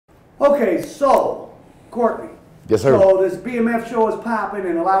Okay, so, Courtney. Yes, sir. So this BMF show is popping,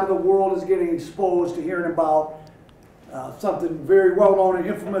 and a lot of the world is getting exposed to hearing about something very well known and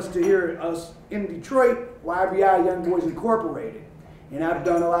infamous to hear us in Detroit, YBI, Young Boys Incorporated. And I've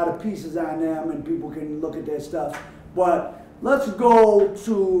done a lot of pieces on them, and people can look at that stuff. But let's talk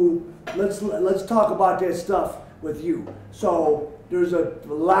about that stuff with you. So there's a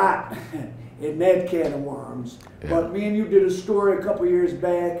lot in that can of worms. Yeah. But me and you did a story a couple years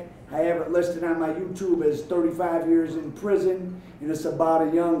back. I have it listed on my YouTube as 35 years in prison, and it's about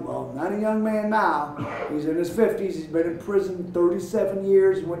a young, well, not a young man now. He's in his 50s. He's been in prison 37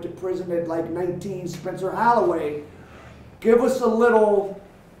 years. He went to prison at like 19. Spencer Holloway. Give us a little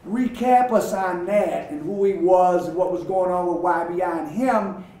recap us on that and who he was and what was going on with YBI and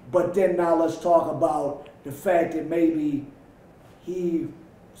him. But then now let's talk about the fact that maybe he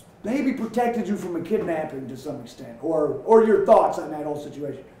protected you from a kidnapping to some extent, or your thoughts on that whole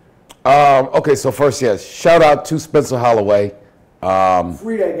situation. Okay, so first, yes, shout out to Spencer Holloway.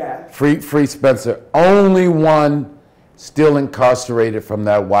 Free that guy. Free Spencer. Only one still incarcerated from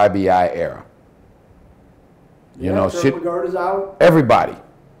that YBI era. You know, shit. Is out. Everybody.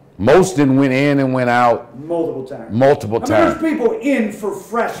 Most didn't went in and went out multiple times. Multiple times. There's people in for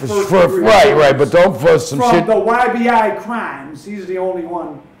fresh first degree right, but don't for some from shit. From the YBI crimes, he's the only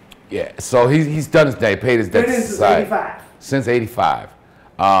one. Yeah, so he's done his day, paid his debt to society. Since 85. Since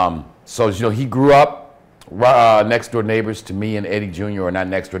 85. So, you know, he grew up next door neighbors to me and Eddie Jr., or not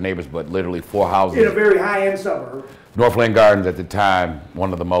next door neighbors, but literally 4 houses. In a very high-end suburb. Northland Gardens at the time,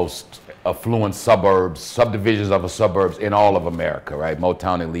 one of the most affluent subdivisions of the suburbs in all of America, right?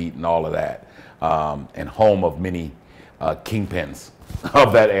 Motown elite and all of that. And home of many kingpins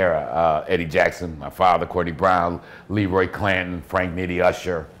of that era. Eddie Jackson, my father, Courtney Brown, Leroy Clanton, Frank Nitty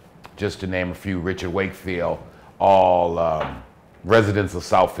Usher, just to name a few, Richard Wakefield, all residents of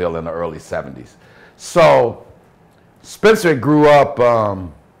Southfield in the early 70s. So Spencer grew up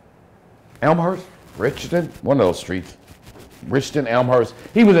Elmhurst, Richardson, one of those streets. Richardson, Elmhurst.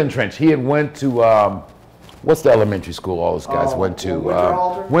 He was entrenched. He had went to, what's the elementary school all those guys went to?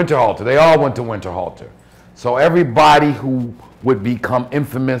 Winterhalter. They all went to Winterhalter. So everybody who would become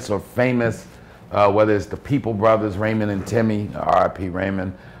infamous or famous, whether it's the People Brothers, Raymond and Timmy, R.I.P.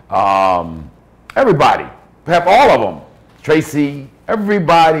 Raymond, everybody, perhaps all of them, Tracy,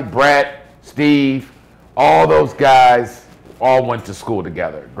 everybody, Brett, Steve, all those guys all went to school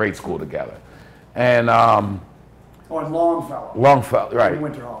together, grade school together. And or Longfellow. Longfellow, right.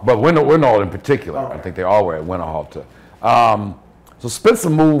 Winterhalter. But Winterhalter in particular. Okay. I think they all were at Winterhalter. So Spencer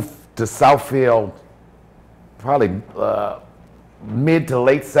moved to Southfield probably mid to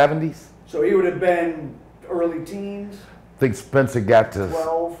late 70s. So he would have been early teens? I think Spencer got to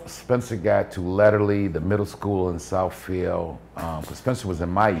 12. Spencer got to Letterly, the middle school in Southfield, because Spencer was in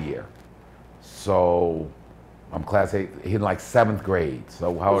my year. So I'm class 8, he in like 7th grade.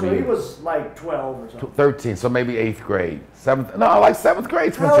 So how old are you? So he was like 12 or something. 13, so maybe 8th grade. 7th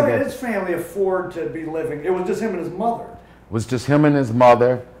grade. How did his family afford to be living? It was just him and his mother. It was just him and his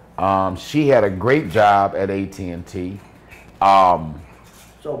mother. She had a great job at AT&T.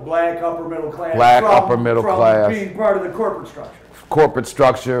 So black upper middle class. From being part of the corporate structure. Corporate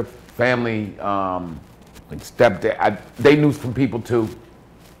structure, family, like stepdad. They knew some people too.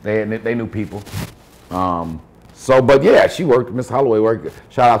 They knew people. So, but yeah, she worked. Miss Holloway worked.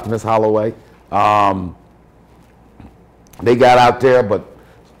 Shout out to Miss Holloway. They got out there, but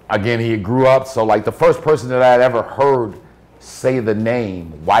again, he grew up. So, like the first person that I had ever heard say the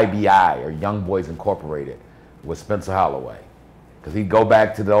name YBI or Young Boys Incorporated was Spencer Holloway, because he'd go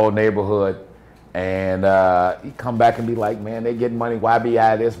back to the old neighborhood and he'd come back and be like, "Man, they getting money.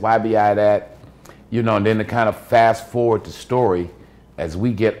 YBI this, YBI that," you know. And then to kind of fast forward the story as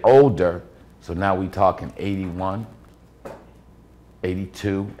we get older. So now we talking 81,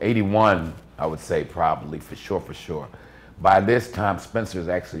 82, 81, I would say probably, for sure. By this time, Spencer's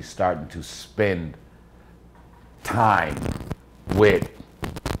actually starting to spend time with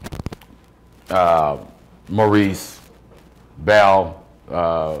Maurice, Bell,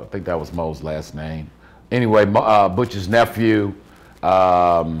 I think that was Mo's last name. Anyway, Butch's nephew,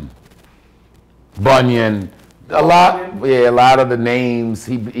 Bunyan, a lot of the names,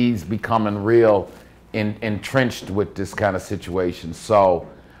 he's becoming real entrenched with this kind of situation. So,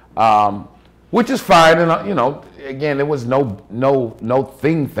 which is fine, and you know, again, there was no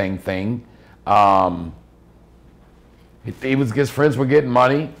thing. His friends were getting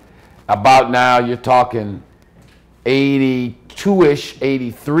money. About now, you're talking 82-ish,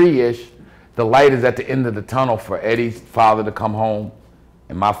 83-ish. The light is at the end of the tunnel for Eddie's father to come home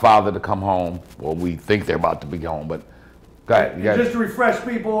and my father to come home. Well, we think they're about to be home, but Just to refresh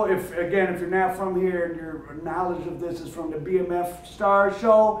people, if you're not from here and your knowledge of this is from the BMF Star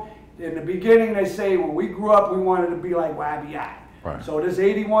Show, in the beginning they say when we grew up we wanted to be like YBI. Right. So this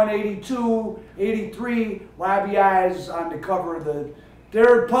 81, 82, 83, YBI is on the cover of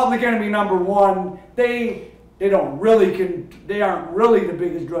they're Public Enemy #1. They aren't really the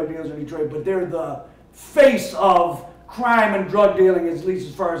biggest drug dealers in Detroit, but they're the face of crime and drug dealing, at least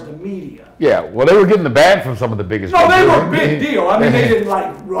as far as the media. Yeah, well, they were getting the bag from some of the biggest. No, they were a big deal. I mean, they didn't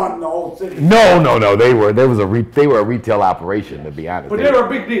like run the whole city. No. They were a retail operation, to be honest. But they were a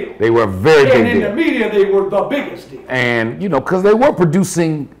big deal. They were a very big deal. And in the media, they were the biggest deal. And because they were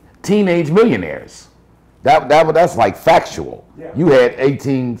producing teenage millionaires. That's like factual. Yeah. You had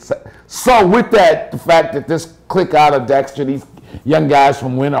 18. So with that, the fact that this clique out of Dexter, these young guys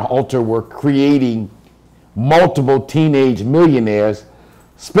from Winterhalter were creating multiple teenage millionaires,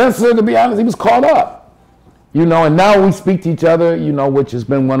 Spencer, to be honest, he was caught up. And now we speak to each other, which has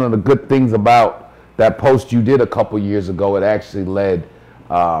been one of the good things about that post you did a couple years ago. It actually led,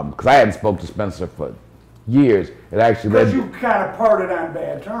 because I hadn't spoke to Spencer for years, it actually led. Because you kind of parted on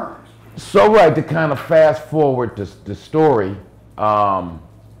bad terms. So right, to kind of fast forward the story,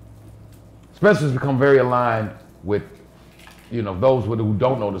 Spencer's become very aligned with, those who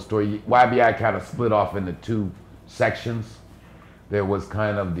don't know the story. YBI kind of split off into two sections. There was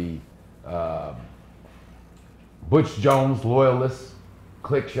kind of the Butch Jones loyalist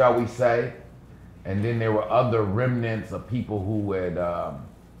clique, shall we say, and then there were other remnants of people who had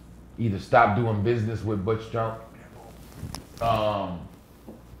either stopped doing business with Butch Jones,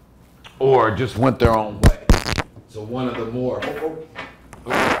 or just went their own way. So one of the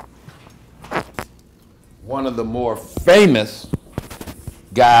more famous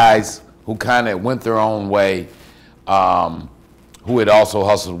guys who kind of went their own way, who had also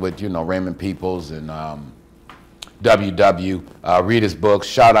hustled with, Raymond Peoples and WW. Read his books.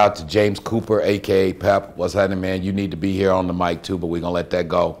 Shout out to James Cooper, aka Pep. What's happening, man? You need to be here on the mic too, but we're gonna let that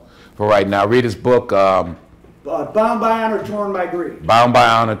go for right now. Read his book. Bound by Honor, Torn by Greed. Bound by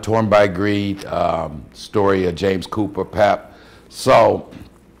Honor, Torn by Greed. Story of James Cooper, Pep. So,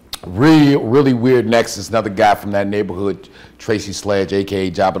 really weird nexus. Another guy from that neighborhood, Tracy Sledge,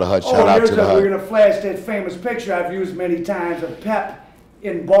 a.k.a. Jabba the Hutt. Shout out to the Hutt. We're going to flash that famous picture I've used many times of Pep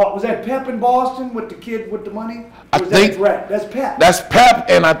in Boston. Was that Pep in Boston with the kid with the money? I think that's Pep. That's Pep,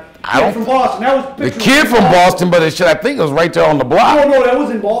 and I don't. From Boston. That was the kid from Boston, but I think it was right there on the block. No, that was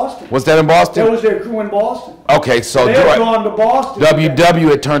in Boston. Was that in Boston? That was their crew in Boston. Okay, so they had gone to Boston. WW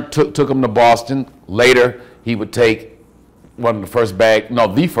had took him to Boston. Later, he would take the first bag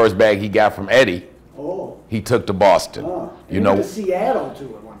he got from Eddie. Oh. He took to Boston. He went to Seattle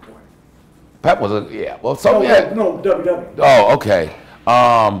too at one point. Pep was No, WW. Oh, okay.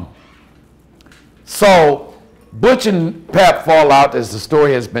 So Butch and Pep fall out, as the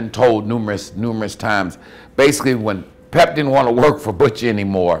story has been told numerous times. Basically, when Pep didn't want to work for Butch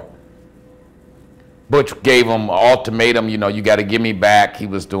anymore, Butch gave him an ultimatum, you got to give me back. He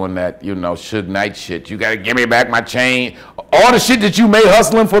was doing that, Suge Knight shit. You got to give me back my chain. All the shit that you made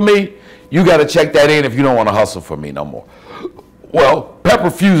hustling for me, you got to check that in if you don't want to hustle for me no more. Well, Pep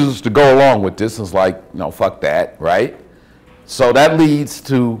refuses to go along with this. It's like, no, fuck that, right? So that leads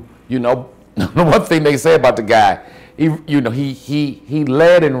to, the one thing they say about the guy, he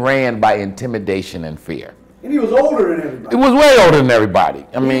led and ran by intimidation and fear. And he was older than everybody. He was way older than everybody.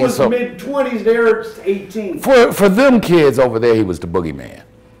 He was mid-20s, there, 18. For them kids over there, he was the boogeyman.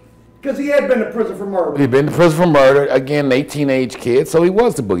 Because he had been to prison for murder. He'd been to prison for murder. Again, they teenage kids, so he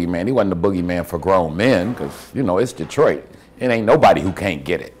was the boogeyman. He wasn't the boogeyman for grown men, because, it's Detroit. It ain't nobody who can't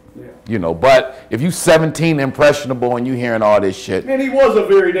get it. Yeah. But if you 17, impressionable, and you hearing all this shit. And he was a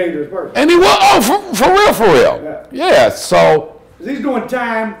very dangerous person. And he was, for real. Yeah, so. He's doing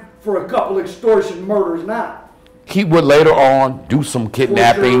time for a couple extortion murders now. He would later on do some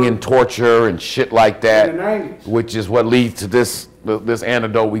kidnapping and torture and shit like that, in the 90s. Which is what leads to this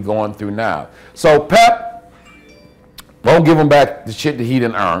antidote we going through now. So Pep won't give him back the shit that he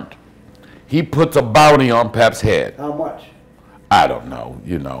done earned. He puts a bounty on Pep's head. How much? I don't know,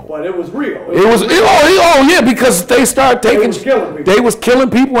 But it was real. Yeah, because they started taking. They was killing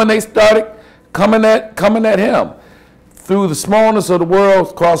people, and they started coming at him. Through the smallness of the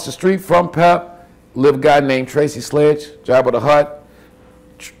world, across the street from Pep, lived a guy named Tracy Sledge, Jabba the Hutt.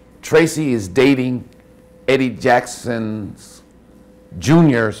 Tracy is dating Eddie Jackson's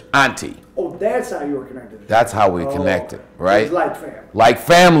Jr.'s auntie. Oh, that's how you were connected. That's how we connected, right? It was like family. Like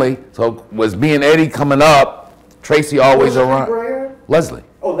family. So was me and Eddie coming up, Tracy always around. Leslie.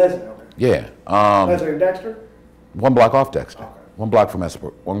 Oh, Leslie, okay. Yeah. Leslie and Dexter? One block off Dexter. Okay. 1 block from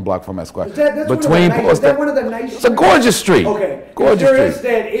Esquire. 1 block from Esquire. Is that, is that one of the nice It's a gorgeous street. Okay. Gorgeous there street. Is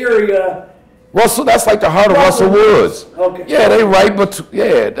that area. Russell, that's like the heart of Russell Woods. Okay. Yeah, they right, but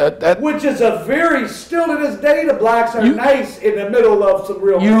that. Which is a very, still to this day, the blocks are nice in the middle of some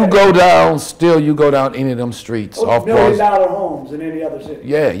real. You go down any of them streets. Off $1 million homes in any other city.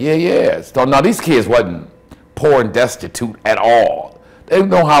 Yeah. So now these kids wasn't poor and destitute at all.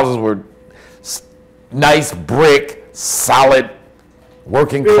 No houses were nice brick, solid,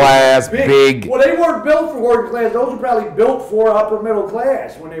 working class, big. Well, they weren't built for working class. Those were probably built for upper middle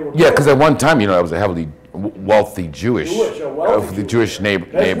class when they were. Yeah, because at one time, that was a heavily wealthy Jewish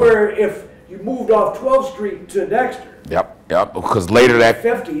neighborhood. That's where if you moved off 12th Street to Dexter. Yep. Because later that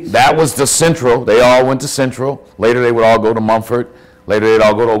 50s. That was the Central. They all went to Central. Later they would all go to Mumford. Later they'd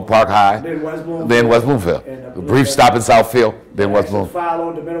all go to Oak Park High. Then West Bloomfield. A brief stop in Southfield. Then West Bloomfield.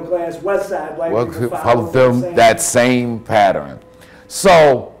 Followed the middle class West Side. Followed them that same pattern.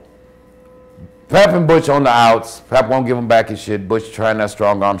 So, Pep and Butch on the outs. Pep won't give him back his shit. Butch trying that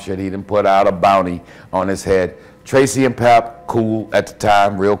strong arm shit. He didn't put out a bounty on his head. Tracy and Pep, cool at the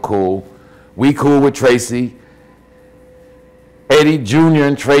time, real cool. We cool with Tracy. Eddie Jr.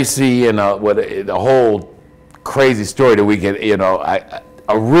 and Tracy and the whole crazy story that we get,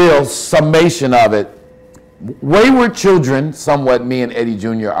 a real summation of it. Wayward children, somewhat me and Eddie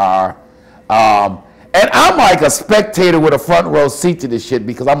Jr. are. And I'm like a spectator with a front row seat to this shit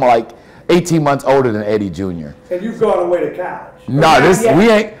because I'm like 18 months older than Eddie Jr. And you've gone away to college. No, we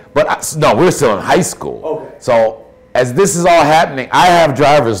ain't. But no, we're still in high school. Okay. So as this is all happening, I have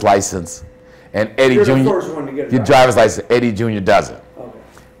driver's license, and Eddie You're Jr. the first one to get your driver's license. Eddie Jr. doesn't. Okay.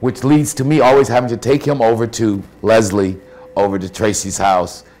 Which leads to me always having to take him over to Leslie, over to Tracy's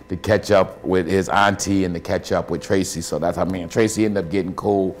house to catch up with his auntie and to catch up with Tracy. So that's how me and Tracy ended up getting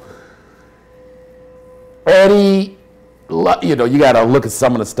cool. Eddie, you got to look at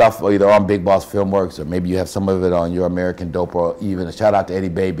some of the stuff either on Big Boss Filmworks or maybe you have some of it on Your American Dope or even a shout out to Eddie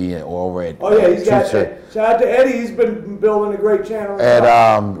Baby or over at he's got that. Shout out to Eddie. He's been building a great channel.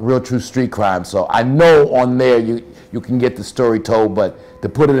 At Real True Street Crime. So I know on there you can get the story told, but to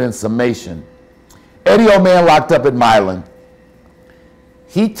put it in summation, Eddie old man locked up at Milan.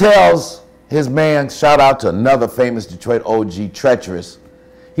 He tells his man, shout out to another famous Detroit OG, Treacherous.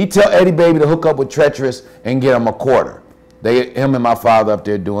 He tell Eddie Baby to hook up with Treacherous and get him a quarter. Him and my father up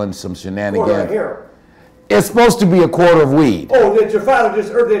there doing some shenanigans. Quarter of heroin. It's supposed to be a quarter of weed. Oh, that his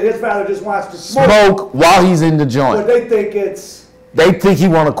father just wants to smoke while he's in the joint. But they think it's. They think he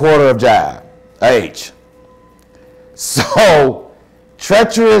want a quarter of jive, H. So,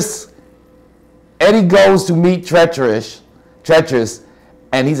 Treacherous, Eddie goes to meet Treacherous,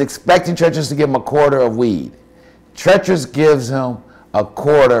 and he's expecting Treacherous to give him a quarter of weed. Treacherous gives him a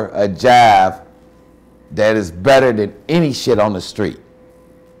quarter of jive that is better than any shit on the street.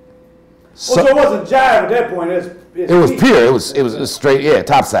 So it wasn't jive at that point. It was pure. It was straight,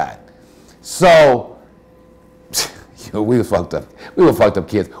 topside. So we was fucked up. We were fucked up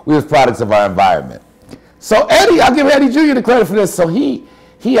kids. We was products of our environment. So Eddie, I'll give Eddie Jr. the credit for this. So he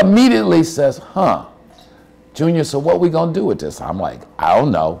immediately says, Junior, so what we gonna do with this? I'm like, I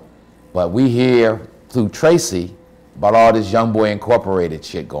don't know, but we hear through Tracy about all this Young Boy Incorporated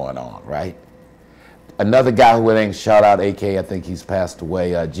shit going on, right? Another guy who ain't shout out, AK, I think he's passed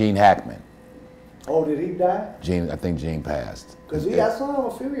away, Gene Hackman. Oh, did he die? I think Gene passed. Because I saw him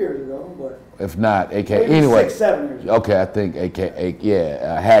a few years ago, but. If not, AK, maybe anyway. 6, 7 years ago. Okay, I think AK,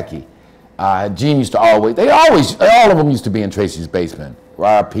 Hacky. Gene used to all of them used to be in Tracy's basement.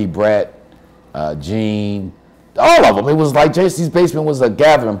 R.P. Brett, Gene, all of them. It was like Tracy's basement was a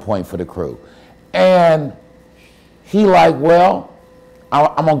gathering point for the crew. And he like, well,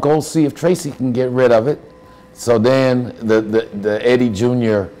 I'm gonna go see if Tracy can get rid of it. So then the Eddie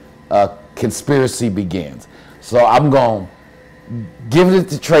Jr. Conspiracy begins. So I'm gonna give it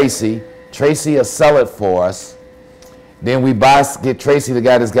to Tracy. Tracy will sell it for us. Then we get Tracy,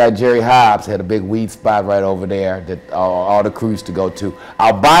 this guy Jerry Hobbs had a big weed spot right over there that all the crews to go to.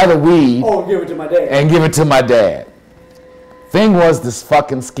 I'll buy the weed. Oh, give it to my dad. And give it to my dad. Thing was, this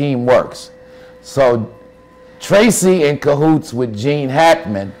fucking scheme works. So Tracy in cahoots with Gene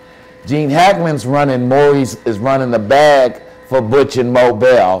Hackman. Gene Hackman's running, Maurice is running the bag for Butch and Mo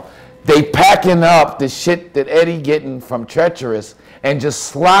Bell. They packing up the shit that Eddie getting from Treacherous and just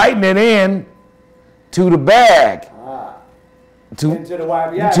sliding it in to the bag. Into the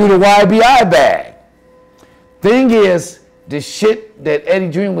YBI. To the YBI bag. Thing is, the shit that Eddie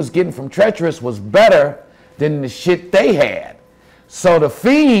Jr. was getting from Treacherous was better than the shit they had. So the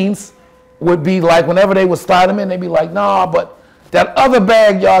fiends would be like, whenever they would slide them in, they'd be like, nah, but that other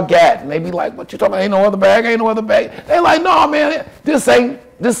bag y'all got. And they be like, what you talking about? Ain't no other bag, ain't no other bag. They like, no, man, this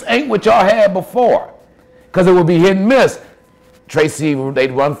ain't what y'all had before. Because it would be hit and miss. Tracy,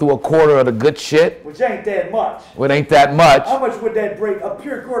 they'd run through a quarter of the good shit. Which ain't that much. Well, it ain't that much. How much would that break? A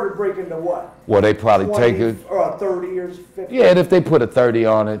pure quarter break into what? Well, they probably 20, take it. Or a 30 or 50? Yeah, and if they put a 30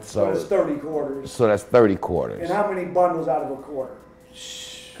 on it, so it's 30 quarters. So that's 30 quarters. And how many bundles out of a quarter?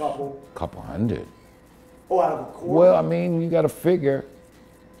 Couple hundred. Oh, out of a quarter? Well, I mean, you got to figure.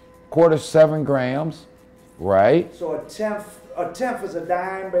 Quarter 7 grams, right? So a tenth is a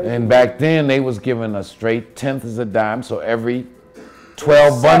dime, basically. And back then they was giving a straight tenth as a dime, so every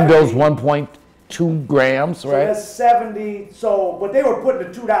 12 bundles, 1.2 grams, so right? That's 70. So, but they were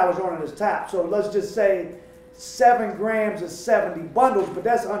putting the $2 on his top. So let's just say 7 grams is 70 bundles, but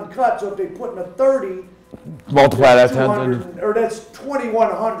that's uncut. So if they put in a 30, multiply that 10, or that's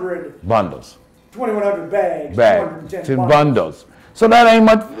 2,100 bundles. 2,100 bags. 210 bundles. So that ain't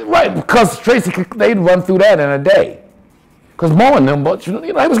much, right? Because Tracy, they'd run through that in a day. Because mowing them, but you know,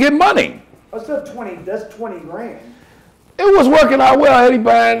 he was getting money. That's still 20. That's 20 grand. It was working out well. Eddie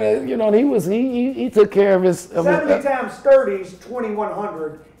Bryan, you know, he took care of his. 70 times 30 is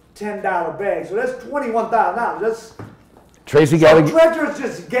 2,100 $10 bags. So that's $21,000. That's Tracy got to. Treacherous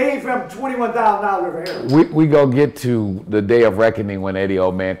just gave him $21,000 over here. We gonna get to the day of reckoning when Eddie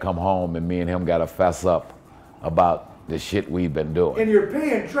old man come home and me and him got to fess up about the shit we've been doing. And you're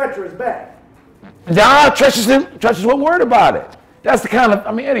paying Treacherous back. Nah, Treacherous wasn't worried about it. That's the kind of,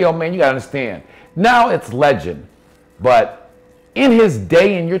 I mean, Eddie old man, you gotta understand. Now it's legend, but in his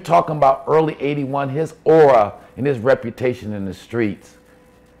day, and you're talking about early '81, his aura and his reputation in the streets,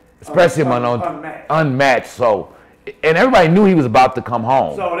 especially unmatched. So, and everybody knew he was about to come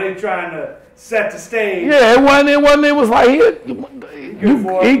home. So they trying to set the stage. Yeah, it was like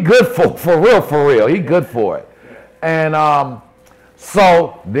he good for real. He good for it. And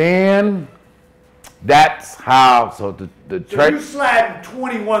so then that's how, so you sliding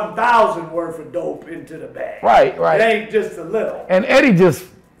 21,000 worth of dope into the bag. Right. It ain't just a little. And Eddie just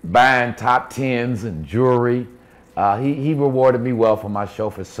buying top 10s and jewelry. He rewarded me well for my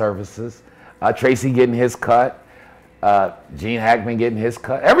chauffeur services. Tracy getting his cut. Gene Hackman getting his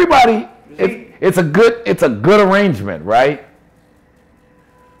cut. Everybody, it's a good arrangement, right?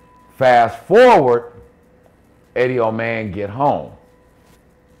 Fast forward, Eddie old man get home.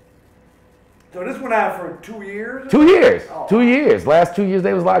 So this went out for 2 years? 2 years. Oh. 2 years. Last 2 years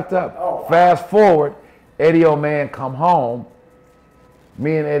they was locked up. Oh, wow. Fast forward, Eddie old man come home.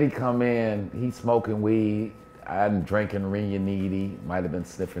 Me and Eddie come in. He's smoking weed. I'm drinking Reuniti. Might have been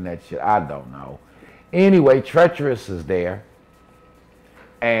sniffing that shit. I don't know. Anyway, Treacherous is there.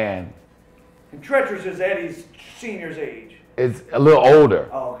 And Treacherous is Eddie's senior's age. It's a little older.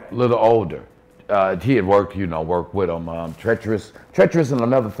 Oh, okay. A little older. He had worked with him. Treacherous and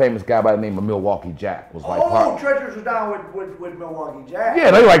another famous guy by the name of Milwaukee Jack was like partners. Treacherous was down with Milwaukee Jack.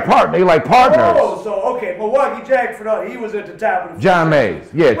 Yeah, they like partners. Oh, so okay, Milwaukee Jack he was at the top of the John Mays.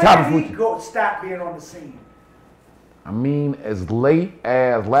 Yeah, top of the food. When did he stop being on the scene? I mean, as late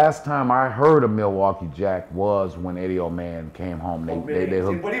as last time I heard of Milwaukee Jack was when Eddie old man came home. But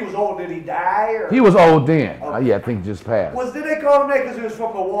he was old. Did he die? Or? He was old then. Okay. Yeah, I think he just passed. Did they call him that because he was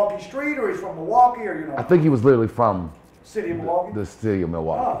from Milwaukee Street, or he's from Milwaukee, or you know? I think he was literally from city of Milwaukee. The city of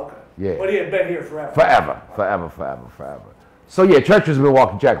Milwaukee. Oh, okay. Yeah. But he had been here forever. Forever. So yeah, Treacherous and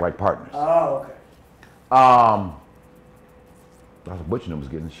Milwaukee Jack like partners. Oh, okay. Dr. Butcher was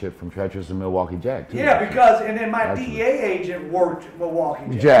getting shit from Treacherous and Milwaukee Jack too. Yeah, because and then my DEA agent worked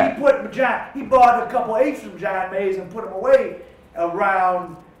Milwaukee Jack. He bought a couple apes from John Mays and put them away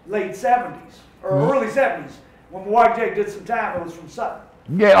around late '70s or early '70s when Milwaukee Jack did some time. It was from Sutton.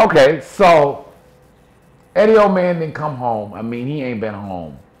 Yeah. Okay. So Eddie old man didn't come home. I mean, he ain't been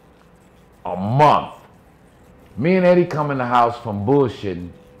home a month. Me and Eddie come in the house from bullshitting.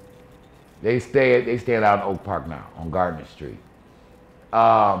 They stand out in Oak Park now on Gardner Street.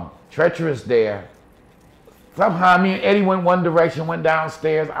 Treacherous there. Somehow me and Eddie went one direction, went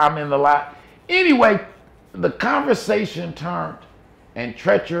downstairs. I'm in the lot. Anyway, the conversation turned and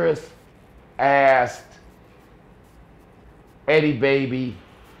Treacherous asked Eddie baby,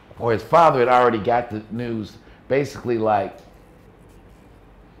 or his father had already got the news, basically like,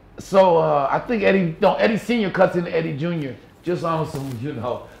 so I think Eddie Sr. cuts into Eddie Jr. just on some,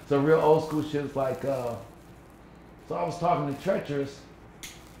 some real old school shit like, so I was talking to Treacherous.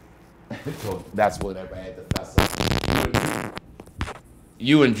 So that's what I had to fess up.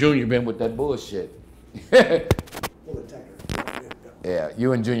 You and Junior been with that bullshit. Yeah,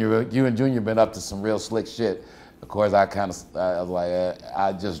 you and Junior been up to some real slick shit. Of course, I was like,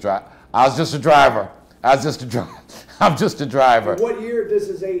 I was just a driver. I was just a driver. I'm just a driver. What year? This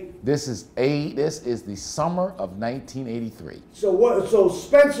is 8. This is the summer of 1983. So what? So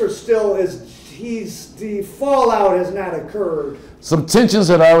Spencer still is. The fallout has not occurred. Some tensions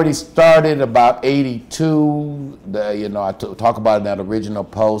had already started about 82. I talk about it in that original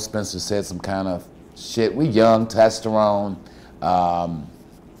post. Spencer said some kind of shit. We young, testosterone.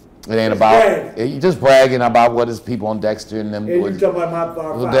 It ain't about you just bragging about what his people on Dexter and them. Yeah, you talking about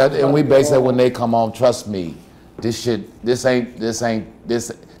my and we basically when they come on, trust me, this ain't.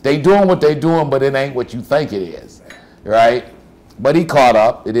 They doing what they doing, but it ain't what you think it is, right? But he caught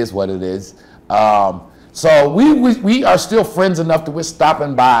up. It is what it is. So we are still friends enough that we're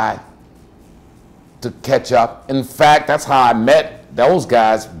stopping by to catch up. In fact, that's how I met those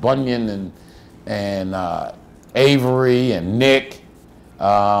guys, Bunyan and Avery and Nick,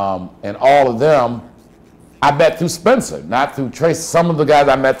 and all of them. I met through Spencer, not through Tracy. Some of the guys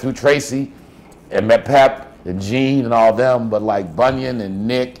I met through Tracy and met Pep and Gene and all them, but like Bunyan and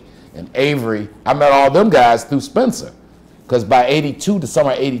Nick and Avery, I met all them guys through Spencer. Because by 82, the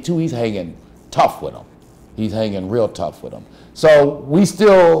summer of 82, he's hanging tough with them. He's hanging real tough with them. So we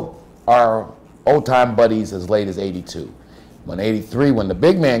still are old time buddies as late as 82. When 83, when the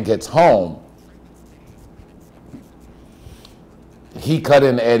big man gets home, he cut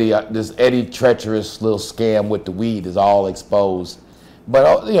in Eddie, this Eddie treacherous little scam with the weed is all exposed.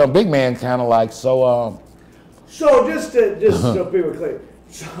 But big man kind of like, so just so people are clear.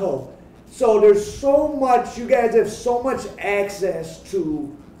 So there's so much, you guys have so much access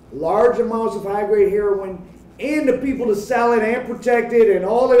to large amounts of high-grade heroin and the people to sell it and protect it and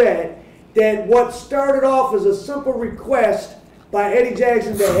all of that, that what started off as a simple request by Eddie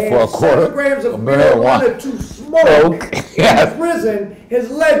Jackson to have 7 grams of marijuana to smoke in prison has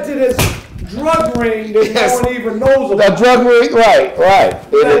led to this drug ring that no one even knows about. That drug ring, right.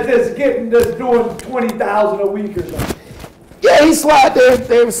 That's doing 20,000 a week or something. Yeah,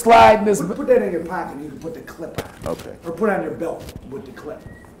 they were sliding this. Put that in your pocket and you can put the clip on. Okay. Or put it on your belt with the clip.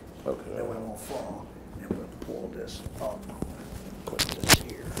 Okay. That way it won't fall. And we'll pull this up. Put this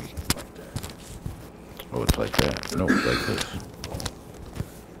here. Like that. Oh, it's like that. No, it's like this.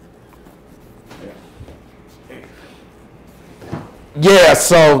 Yeah,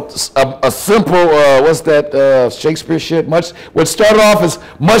 so a simple, what's that Shakespeare shit? What started off as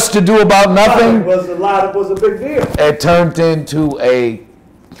much to do about nothing. It was a big deal. It turned into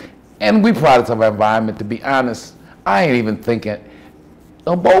and we product of our environment, to be honest, I ain't even thinking,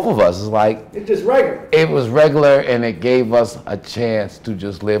 both of us, is like. It's just regular. It was regular and it gave us a chance to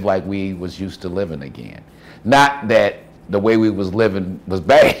just live like we was used to living again. Not that the way we was living was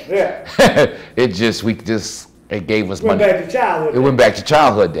bad. Yeah. It gave us money. Back to childhood. It went back to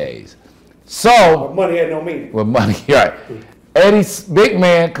childhood days. So when money had no meaning. With money, right. Eddie's big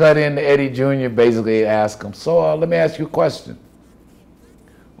man cut in to Eddie Jr. basically asked him, so let me ask you a question.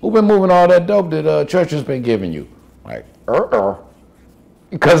 Who been moving all that dope that Church has been giving you? Like,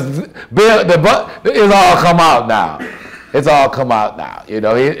 because it's all come out now. It's all come out now.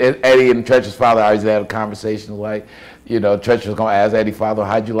 Eddie and Church's father always had a conversation like, Church was gonna ask Eddie, father,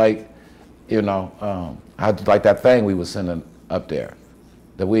 how'd you like, how'd you like that thing we was sending up there,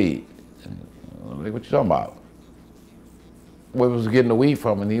 the weed? What you talking about? Where was getting the weed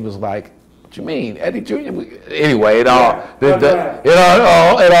from? And he was like, what you mean, Eddie Jr.? Anyway, it all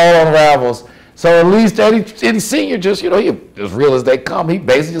unravels. So at least Eddie Sr. just, he as real as they come. He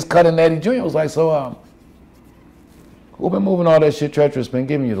basically just cut in Eddie Jr. It was like, so who been moving all that shit Treacherous been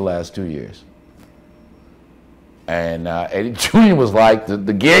giving you the last 2 years? And Eddie Jr. was like, the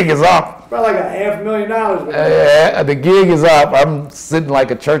gig is up. About like $500,000. The gig is up. I'm sitting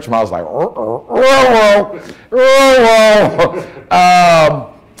like a church mouse, like,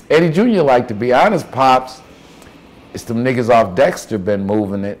 Eddie Jr. like, to be honest, Pops, it's them niggas off Dexter been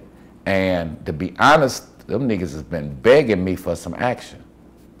moving it. And to be honest, them niggas has been begging me for some action.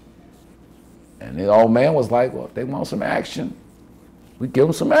 And the old man was like, well, if they want some action, we give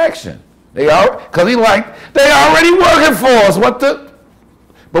them some action. Because they already working for us.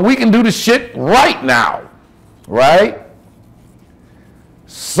 But we can do the shit right now, right?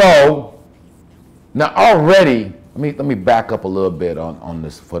 So, now already, let me back up a little bit on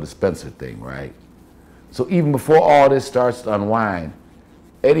this for the Spencer thing, right? So even before all this starts to unwind,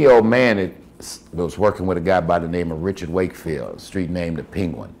 Eddie old man was working with a guy by the name of Richard Wakefield, street named the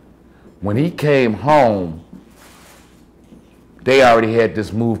Penguin. When he came home, they already had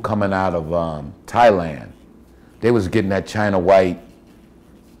this move coming out of Thailand. They was getting that China white,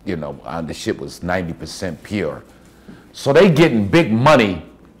 the shit was 90% pure. So they getting big money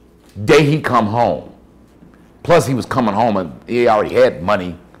day he come home. Plus he was coming home and he already had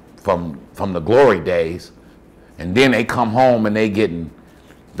money from the glory days, and then they come home and they getting,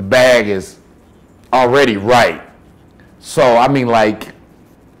 the bag is already right. So I mean, like,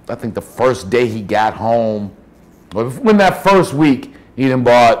 I think the first day he got home, when that first week, he done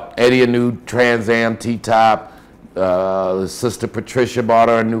bought Eddie a new Trans Am T-top. His sister Patricia bought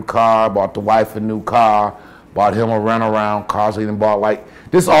her a new car, bought the wife a new car, bought him a runaround car. So he done bought, like,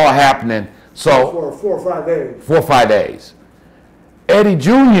 this all happening. So For 4 or 5 days. 4 or 5 days. Eddie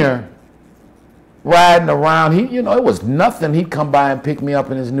Jr. riding around, it was nothing. He'd come by and pick me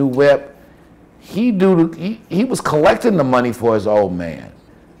up in his new whip. He was collecting the money for his old man.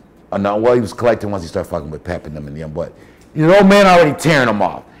 No, well, he was collecting once he started fucking with Pep and them and them, but the old man already tearing him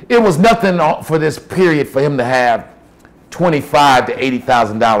off. It was nothing for this period for him to have $25,000 to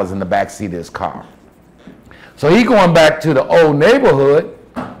 $80,000 in the backseat of his car. So he going back to the old neighborhood,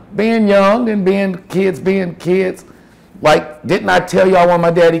 being young and being kids. Like, didn't I tell y'all when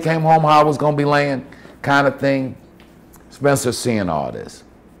my daddy came home how I was going to be laying, kind of thing? Spencer seeing all this.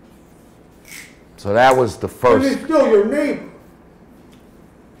 So that was the first. But he's still your neighbor.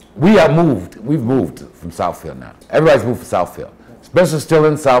 We've moved from Southfield now. Everybody's moved from Southfield. Spencer's still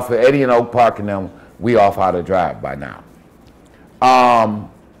in Southfield. Eddie and Oak Park and them, we off how to drive by now.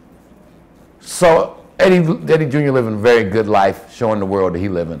 So Eddie Jr. living a very good life, showing the world that he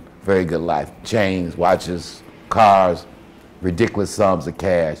living a very good life. Chains, watches, cars, ridiculous sums of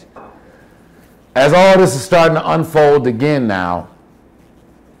cash. As all this is starting to unfold again now,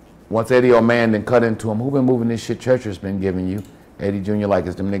 once Eddie old man then cut into him, who been moving this shit Churcher's been giving you? Eddie Jr. like,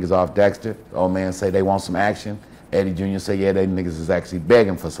 it's them niggas off Dexter. The old man say they want some action. Eddie Jr. say, yeah, they niggas is actually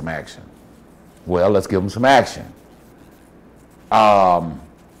begging for some action. Well, let's give them some action.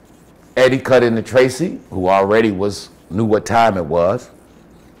 Eddie cut into Tracy, who already knew what time it was.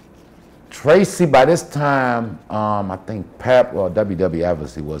 Tracy, by this time, I think Pep, or W.W.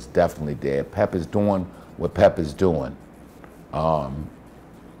 Eversley was definitely dead. Pep is doing what Pep is doing.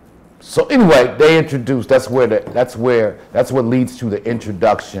 So anyway, they introduced. That's what leads to the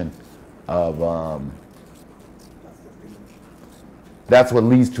introduction of. That's what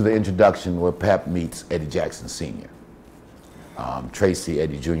leads to the introduction where Pep meets Eddie Jackson Sr. Tracy,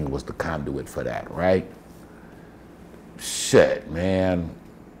 Eddie Jr. was the conduit for that, right? Shit, man.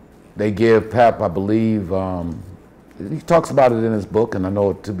 They give Pep, I believe, he talks about it in his book, and I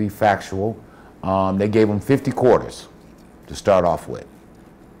know it to be factual. They gave him 50 quarters to start off with.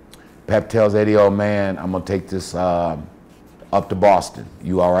 Pep tells Eddie, old man, I'm gonna take this up to Boston.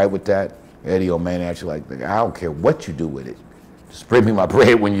 You all right with that? Eddie, old man, actually like, I don't care what you do with it. Just bring me my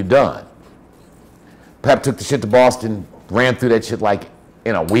bread when you're done. Pep took the shit to Boston, ran through that shit like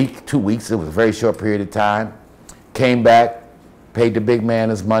in a week, 2 weeks. It was a very short period of time. Came back, paid the big man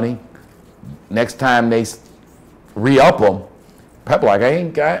his money. Next time they re-up him, Pep like,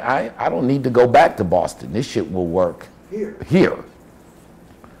 I don't need to go back to Boston. This shit will work here.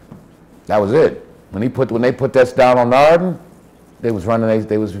 That was it. When they put that down on Narden,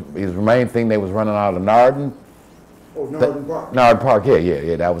 his main thing, they was running out of Narden. Oh, Narden Park. Narden Park,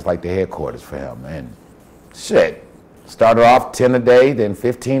 yeah. That was like the headquarters for him. And shit, started off 10 a day, then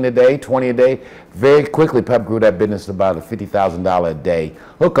 15 a day, 20 a day. Very quickly, Pep grew that business to about a $50,000 a day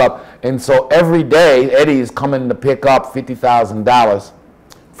hookup. And so every day, Eddie is coming to pick up $50,000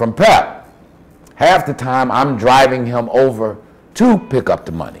 from Pep. Half the time, I'm driving him over to pick up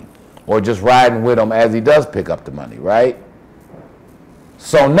the money, or just riding with him as he does pick up the money, right?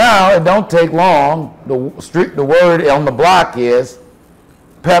 So now it don't take long. The word on the block is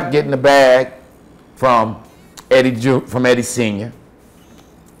Pep getting the bag from Eddie Sr.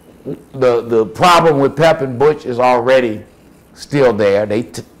 The problem with Pep and Butch is already still there.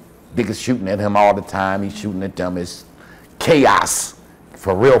 Niggas shooting at him all the time. He's shooting at them. It's chaos,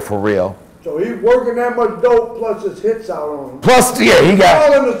 for real. So he's working that much dope plus his hits out on him. Plus, yeah, he got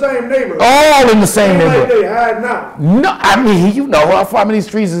all in the same neighborhood. All in the same neighborhood. Like they hiding out. No, I mean, you know, how many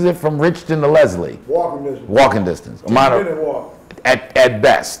streets is it from Richton to Leslie? Walking distance. Walk. At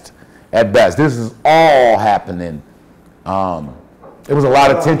best. This is all happening. It was a lot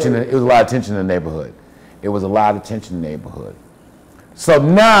of tension. It was a lot of tension in the neighborhood. So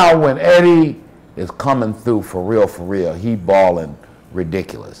now when Eddie is coming through for real, he balling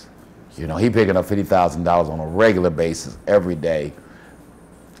ridiculous. You know, he picking up $50,000 on a regular basis every day.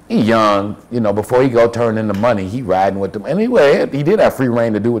 He young, you know, before he go turn in the money, he riding with them. Anyway, he did have free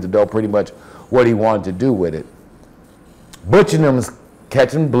reign to do with the dough pretty much what he wanted to do with it. Butch and them is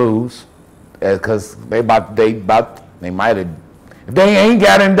catching blues because they might have, if they ain't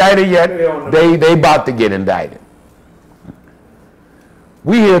got indicted yet, they about to get indicted.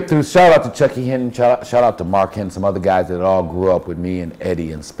 We hear through, shout out to Chucky Hinton, shout out to Mark Hinton, some other guys that all grew up with me and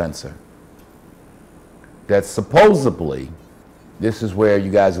Eddie and Spencer, that supposedly, this is where you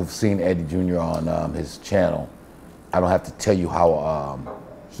guys have seen Eddie Jr. on his channel. I don't have to tell you how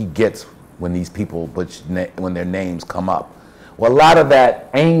he gets when these people, when their names come up. Well, a lot of that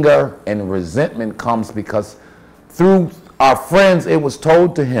anger and resentment comes because through our friends, it was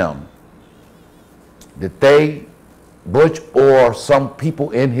told to him that they, Butch or some people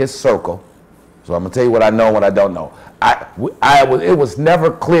in his circle, so I'm gonna tell you what I know and what I don't know. It was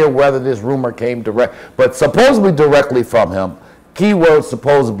never clear whether this rumor came direct, but supposedly directly from him. Keyword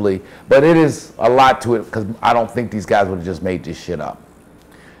supposedly, but it is a lot to it because I don't think these guys would have just made this shit up.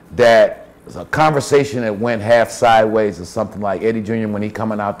 That was a conversation that went half sideways or something like Eddie Jr. when he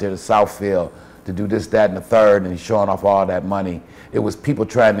coming out there to Southfield to do this, that, and the third, and he's showing off all that money. It was people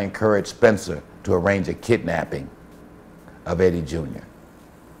trying to encourage Spencer to arrange a kidnapping of Eddie Jr.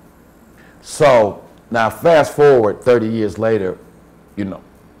 So now fast forward 30 years later, you know,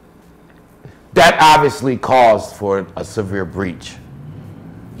 that obviously caused for a severe breach,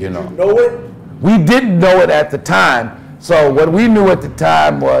 you know. Did you know it? We didn't know it at the time. So what we knew at the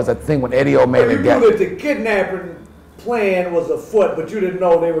time was, I think when Eddie O'Malley You knew that the kidnapping plan was afoot, but you didn't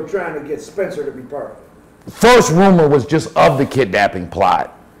know they were trying to get Spencer to be part of it. First rumor was just of the kidnapping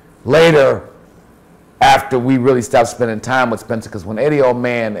plot. Later, after we really stopped spending time with Spencer, because when Eddie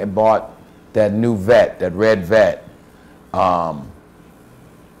O'Man had bought that new vet, that red vet,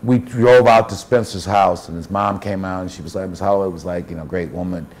 we drove out to Spencer's house, and his mom came out, and she was like, Miss Holloway was like, you know, great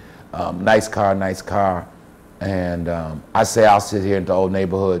woman, nice car, nice car. And I say, I'll sit here in the old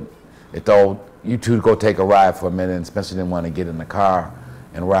neighborhood, at the old, you two go take a ride for a minute, and Spencer didn't want to get in the car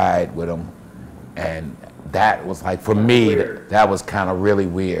and ride with him. And that was like, for me, that was kind of really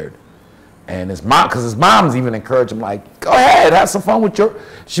weird. And his mom, because his mom's even encouraged him, like, go ahead, have some fun with your,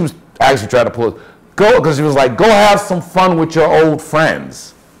 she was actually trying to pull, go, because she was like, go have some fun with your old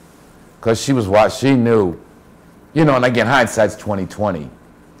friends. Because she was what she knew, you know, and again, hindsight's 20/20.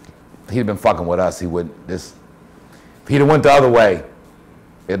 If he'd been fucking with us, he wouldn't, if he'd have went the other way,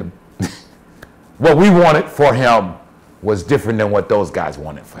 what we wanted for him was different than what those guys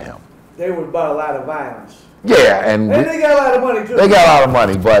wanted for him. They were about a lot of violence. Yeah, and they got a lot of money too. They got a lot of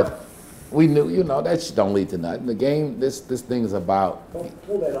money, but we knew, you know, that shit don't lead to nothing. The game, this thing's about.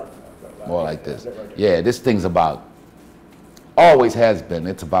 Pull that up. More like this. Yeah, this thing's about. Always has been.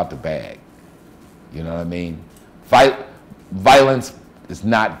 It's about the bag. You know what I mean? Violence is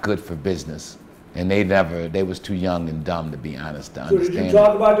not good for business, and they was too young and dumb to be honest to understand. So did you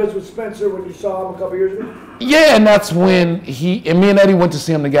talk about this with Spencer when you saw him a couple years ago? Yeah, and that's when me and Eddie went to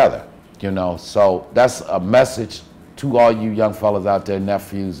see him together. You know, so that's a message to all you young fellas out there,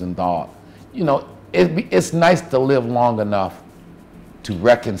 nephews and all. You know, it's nice to live long enough to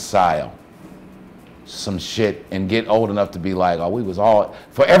reconcile some shit and get old enough to be like, oh, we was all,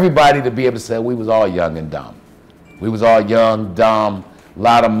 for everybody to be able to say we was all young and dumb. We was all young, dumb, a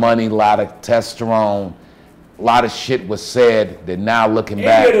lot of money, a lot of testosterone, a lot of shit was said that now looking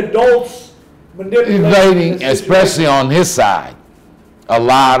back. And adults manipulating, especially on his side. A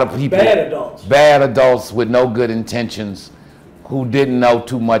lot of people. Bad adults with no good intentions who didn't know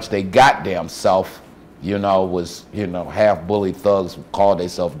too much they goddamn self, you know, was, you know, half bully thugs who called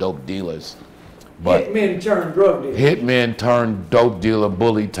themselves dope dealers. But hitmen turned drug dealer. Hitmen turned dope dealer,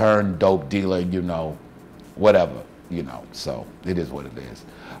 bully turned dope dealer, you know, whatever, you know, so it is what it is.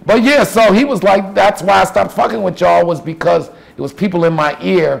 But yeah, so he was like, that's why I stopped fucking with y'all, was because it was people in my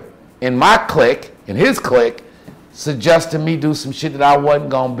ear, in my clique, in his clique, suggesting me do some shit that I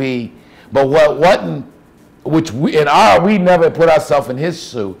wasn't gonna be. But what wasn't, which we never put ourselves in his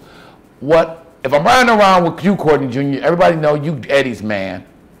shoe. What, if I'm riding around with you, Courtney Jr., everybody know you Eddie's man.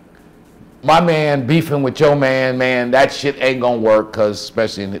 My man beefing with your man, that shit ain't gonna work, cause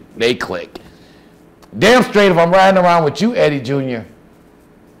especially in they clique. Damn straight, if I'm riding around with you, Eddie Jr.,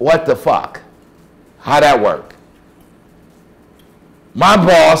 what the fuck? How that work? My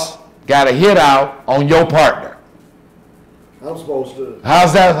boss got a hit out on your partner. I'm supposed to. How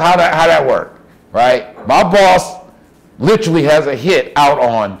that work? Right? My boss literally has a hit out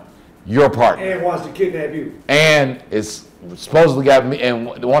on your partner. And wants to kidnap you. And is supposedly got me and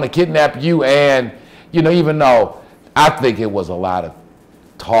want to kidnap you, and you know, even though I think it was a lot of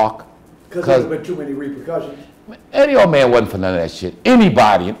talk. Because there's been too many repercussions. Eddie O'Man wasn't for none of that shit.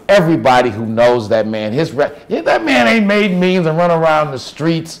 Anybody and everybody who knows that man, that man ain't made millions and run around the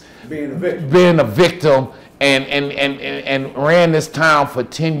streets being a victim and ran this town for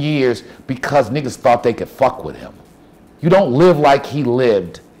 10 years because niggas thought they could fuck with him. You don't live like he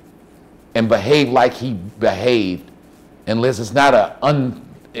lived and behave like he behaved unless it's not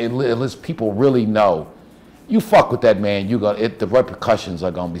unless people really know, you fuck with that man, the repercussions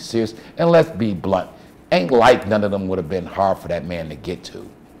are gonna be serious. And let's be blunt, ain't like none of them would have been hard for that man to get to.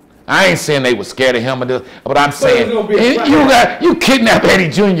 I ain't saying they were scared of him, but I'm saying you kidnap Eddie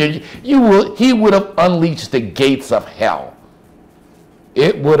Jr. He would have unleashed the gates of hell.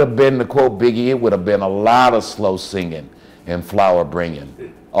 It would have been, to quote Biggie, it would have been a lot of slow singing and flower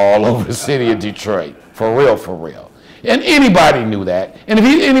bringing all over the city of Detroit, for real, for real. And anybody knew that. And if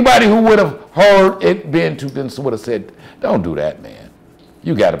anybody who would have heard it being too thin would have said, "Don't do that, man.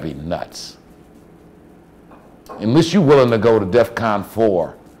 You got to be nuts." Unless you're willing to go to DEFCON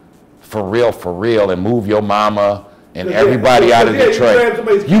 4. For real, and move your mama and everybody out of Detroit.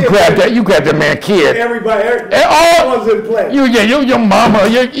 You grab that man kid. Everyone's in play. Your mama,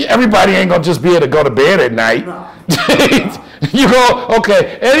 everybody ain't gonna just be able to go to bed at night. No. You go,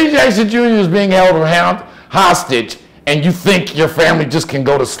 okay, Eddie Jackson Jr. is being held hostage, and you think your family just can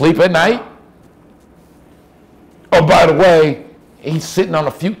go to sleep at night? Oh, by the way, he's sitting on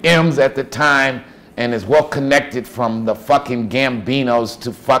a few M's at the time, and is well connected from the fucking Gambinos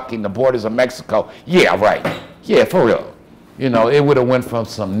to fucking the borders of Mexico. Yeah, right. Yeah, for real. It would have went from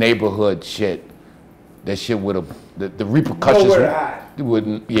some neighborhood shit. That shit would have, the repercussions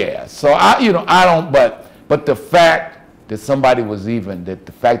wouldn't, yeah. So I don't, but the fact that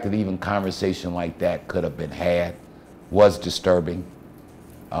the fact that even conversation like that could have been had was disturbing.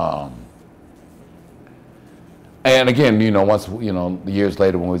 And again, once, years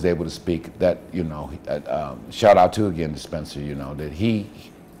later when we was able to speak, that, shout out to again to Spencer, that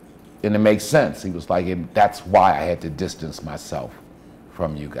and it makes sense. He was like, and that's why I had to distance myself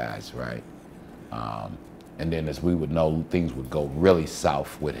from you guys, right? And then as we would know, things would go really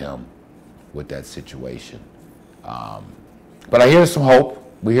south with him, with that situation. But I hear some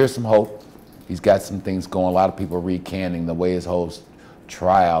hope. We hear some hope. He's got some things going. A lot of people recanting the way his whole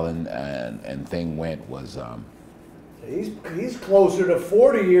trial and thing went was, He's closer to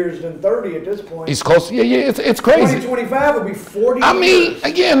 40 years than 30 at this point. He's close. Yeah, it's crazy. 2025 will be 40 I mean,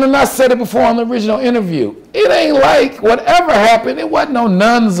 again, and I said it before on the original interview, it ain't like whatever happened, it wasn't no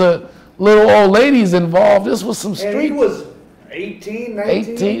nuns or little old ladies involved. This was some street. And he was 18,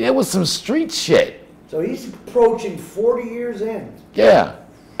 19? 18. It was some street shit. So he's approaching 40 years in. Yeah.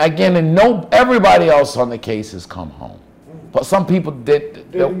 Again, and everybody else on the case has come home. But some people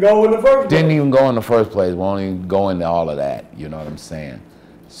didn't go in the first place. Didn't even go in the first place. Won't even go into all of that. You know what I'm saying?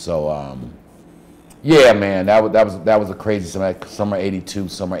 So, yeah, man, that was a crazy summer. Summer '82,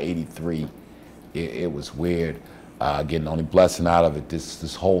 summer '83. It was weird. Getting the only blessing out of it,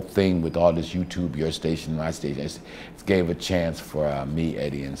 this whole thing with all this YouTube, your station, my station, it gave a chance for me,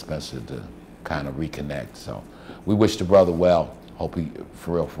 Eddie, and Spencer to kind of reconnect. So we wish the brother well. Hope he,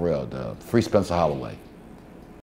 for real, the free Spencer Holloway.